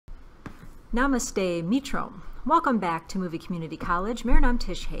Namaste Mitro. Welcome back to Movie Community College. मेरा नाम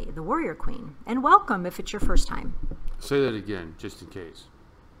Tish Hay, the Warrior Queen. And welcome if it's your first time. Say that again, just in case.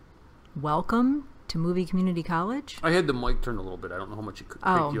 Welcome to Movie Community College? I had the mic turned a little bit. I don't know how much it picked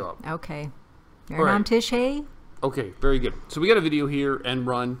you up. Oh, okay. मेरा नाम Tish Hay. Okay, very good. So we got a video here, end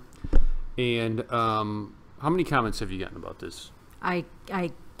run. And how many comments have you gotten about this? I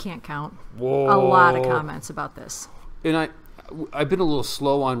can't count. Whoa. A lot of comments about this. And I've been a little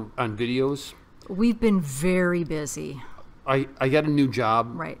slow on videos. We've been very busy. I got a new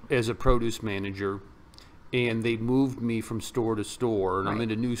job Right. as a produce manager, and they moved me from store to store, and I'm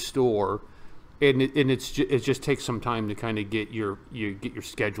in a new store, and it just takes some time to kind of get your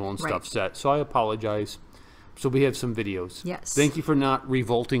schedule and stuff set. So I apologize. So we have some videos. Yes. Thank you for not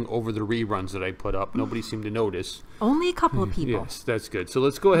revolting over the reruns that I put up. Nobody seemed to notice. Only a couple of people. Yes, that's good. So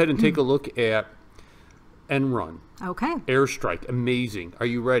let's go ahead and take a look at End Run. Okay. Airstrike. Amazing. Are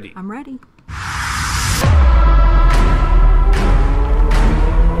you ready? I'm ready.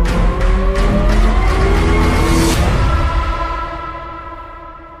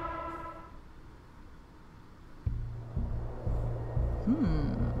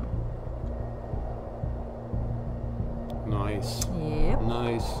 Nice. Yep.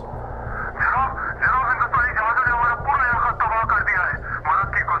 Nice.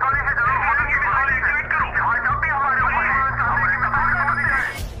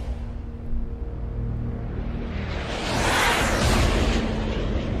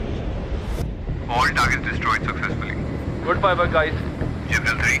 All targets destroyed successfully. Good fiber, guys.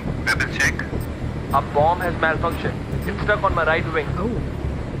 General 3, weapons check. A bomb has malfunctioned. It's stuck on my right wing. Oh.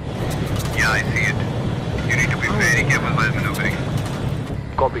 Yeah, I see it. You need to be very careful while maneuvering.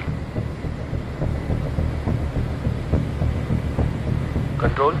 Copy.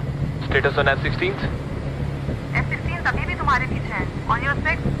 Control. Status on F-16th. F-16 अभी भी तुम्हारे पीछे है. On your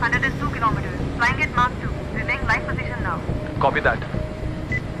specs, 102 kilometers. Flying at Mark 2. Relaying live position now. Copy that.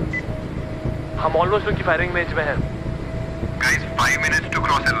 हम almost उनकी firing range में हैं. Guys, 5 minutes to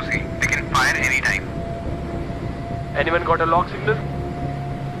cross LOC. They can fire anytime. Anyone got a lock signal?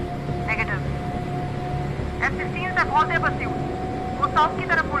 Negative. F-16s have all their pursuit. वो south की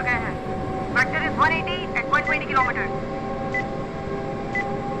तरफ मुड़ गए हैं. Vector is 180 at 120 kilometers.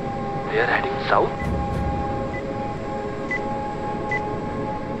 They are heading south.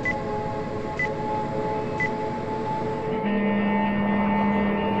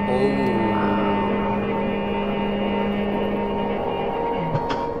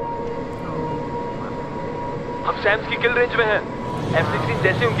 हम Sam's की किल रेंज में हैं. F-16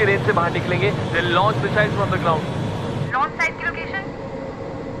 जैसे उनकी रेंज से बाहर निकलेंगे, they'll launch missiles from the ground. Launch site की location?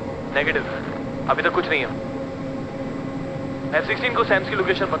 Negative. अभी तक कुछ नहीं है. F-16 को सैम्स की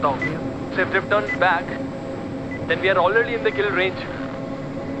लोकेशन बताओ. So if they've turned back, then we are already in the kill range.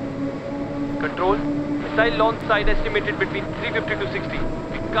 Control. Missile launch site estimated between 350 to 60.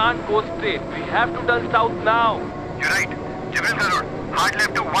 We can't go straight. We have to turn south now. You're right. Gibraltar Road. Hard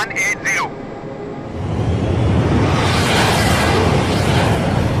left to 180.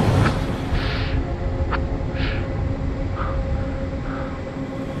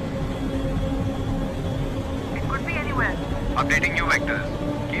 It could be anywhere. Updating new vectors.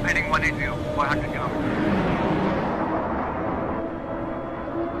 Keep heading 180 for 100 kilometers.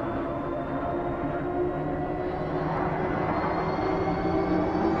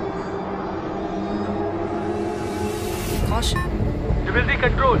 Caution. Stability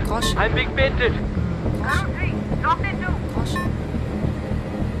control. Caution. I'm being painted. Guru 3, dropped in 2. Caution.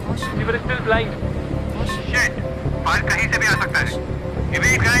 Caution. Receiver is still blind. Caution. Shit. Fire कहीं से भी आ सकता है.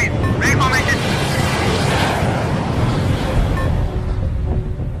 Evade guys. Break formation.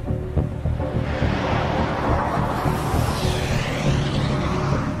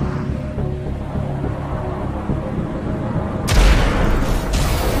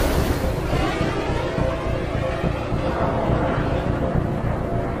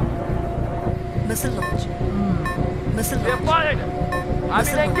 Missile launch. Missile They're launch. fired. I'm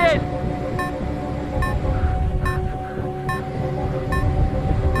Missile in engage.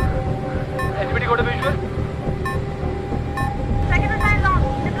 Anybody got a visual? Second missile launch.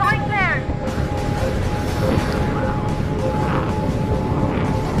 Deploying flares.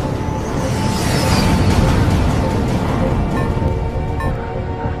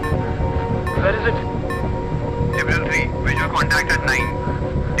 Where is it? Gibraltar 3, visual contact at 9.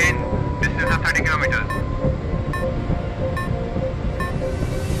 10. Distance of 30 kilometers.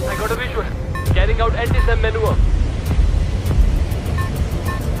 I got a visual. Carrying out anti-SAM maneuver.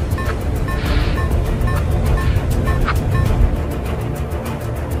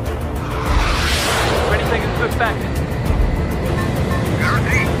 Back. Guru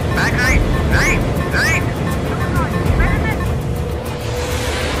 3, back right.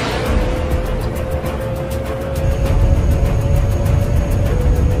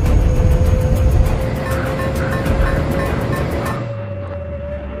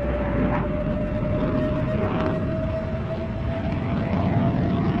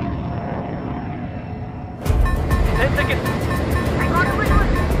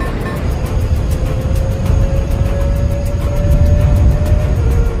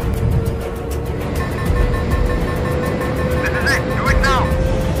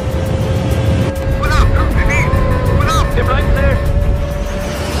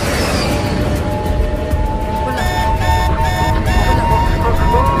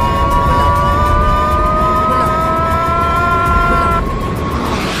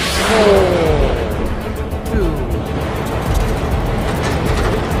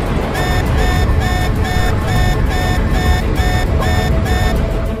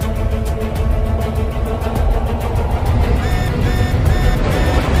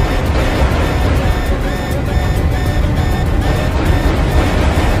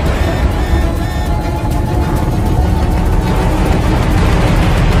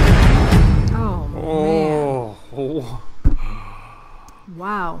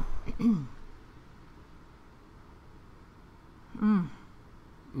 Wow.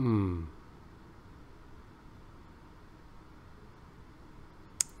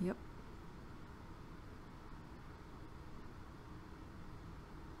 Yep.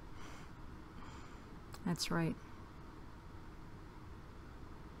 That's right.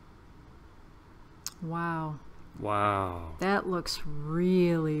 Wow. Wow. That looks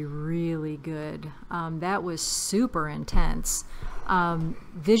really, really good. That was super intense.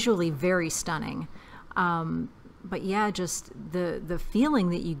 Visually very stunning. But yeah, just the feeling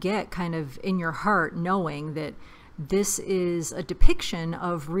that you get kind of in your heart knowing that this is a depiction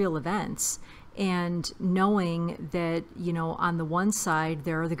of real events, and knowing that, you know, on the one side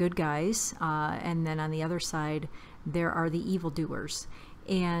there are the good guys, and then on the other side there are the evildoers.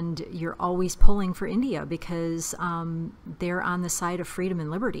 And you're always pulling for India because they're on the side of freedom and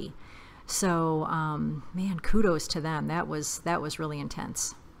liberty. So, man, kudos to them. That was really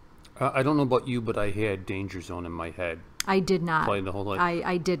intense. I don't know about you, but I had Danger Zone in my head. I did not. Playing the whole life.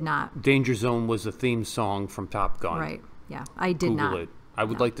 I did not. Danger Zone was the theme song from Top Gun. Right. Yeah, I did Google not. it. I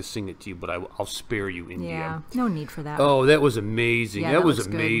would like to sing it to you, but I'll spare you, India. Yeah, no need for that. Oh, that was amazing. Yeah, that that was looks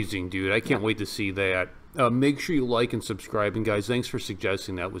good. amazing, dude. I can't wait to see that. Make sure you like and subscribe. And guys, thanks for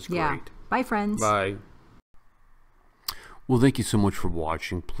suggesting that. Was Yeah. great. Bye, friends. Bye. Well, thank you so much for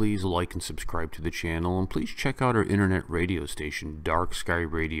watching. Please like and subscribe to the channel. And please check out our internet radio station,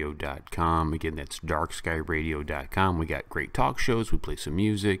 darkskyradio.com. Again, that's darkskyradio.com. We got great talk shows. We play some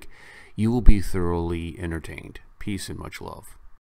music. You will be thoroughly entertained. Peace and much love.